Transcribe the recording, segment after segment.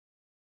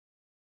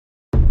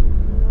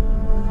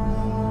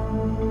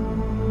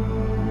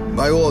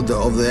by order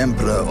of the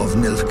Emperor of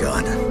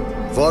Nilfgaard,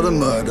 for the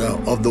murder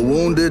of the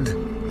wounded,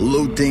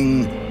 looting,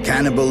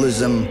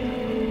 cannibalism,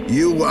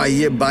 you are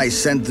hereby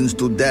sentenced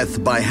to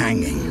death by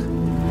hanging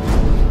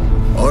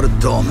or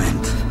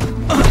torment.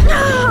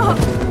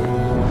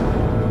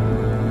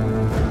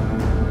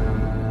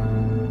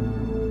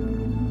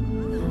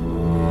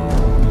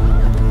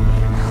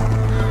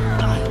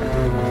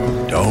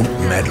 Don't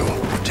meddle.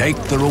 Take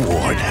the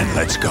reward and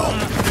let's go.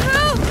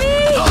 Help me!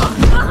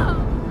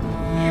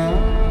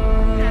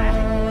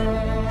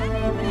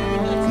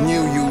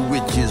 Knew you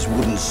witches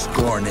wouldn't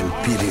scorn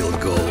imperial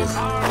gold.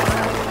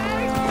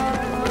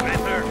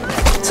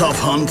 Tough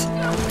hunt?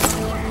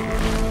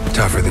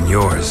 Tougher than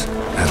yours,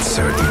 that's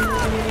certain.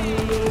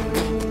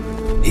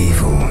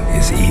 Evil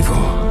is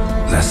evil.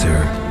 Lesser,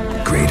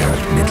 greater,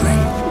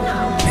 middling,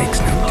 makes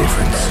no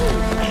difference.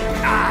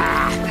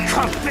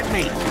 Come fit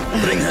me!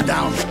 Bring her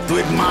down. Do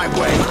it my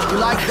way. You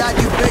like that,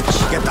 you bitch?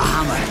 Get the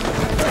hammer.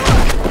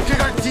 Kick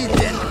her teeth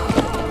in.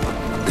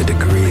 The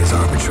degree is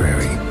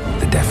arbitrary,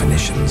 the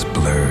definition's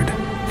blurred.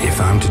 If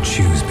I'm to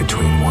choose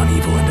between one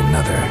evil and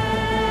another,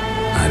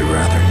 I'd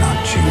rather not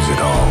choose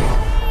at all.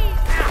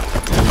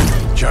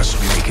 Just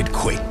make it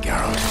quick,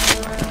 Geralt.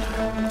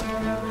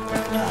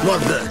 What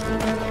the?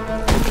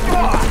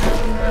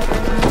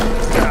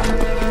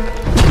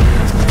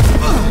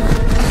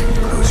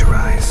 Close your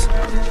eyes.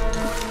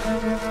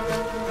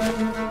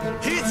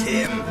 Hit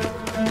him!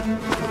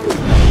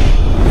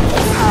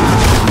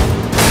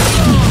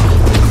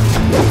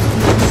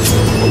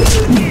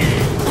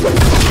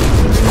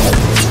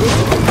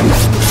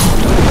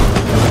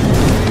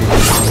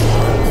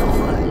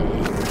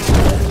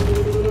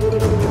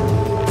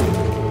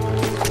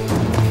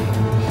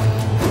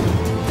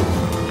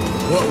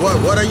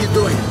 What are you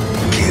doing?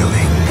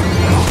 Killing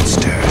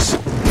monsters.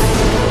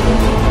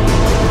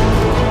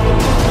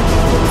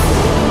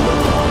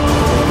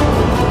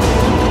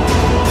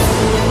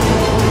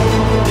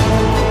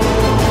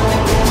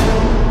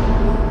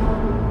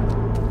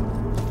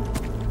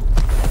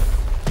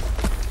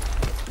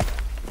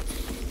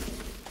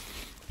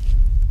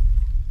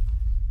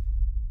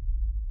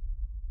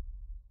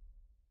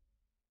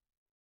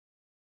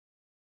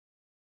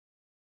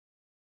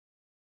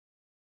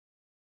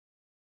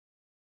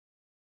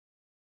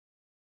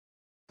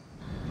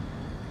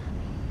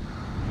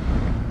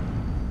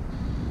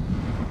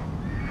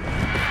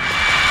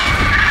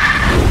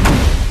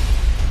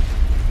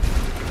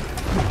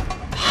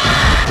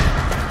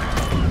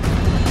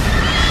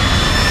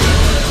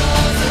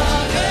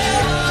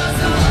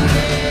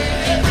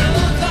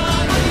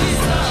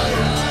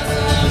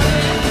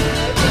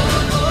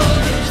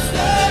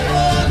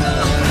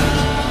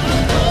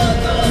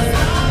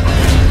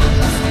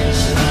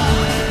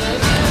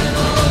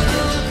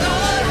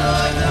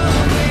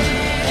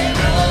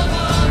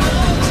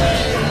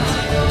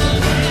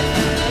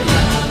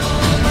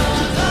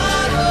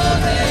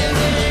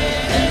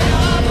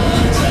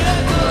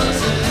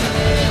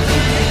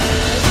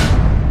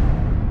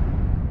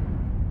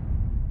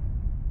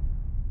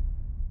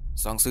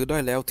สั่งซื้อได้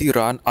แล้วที่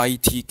ร้าน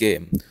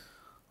iTGame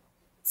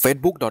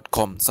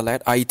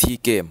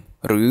facebook.com/iTGame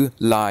หรือ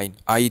Line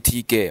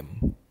iTGame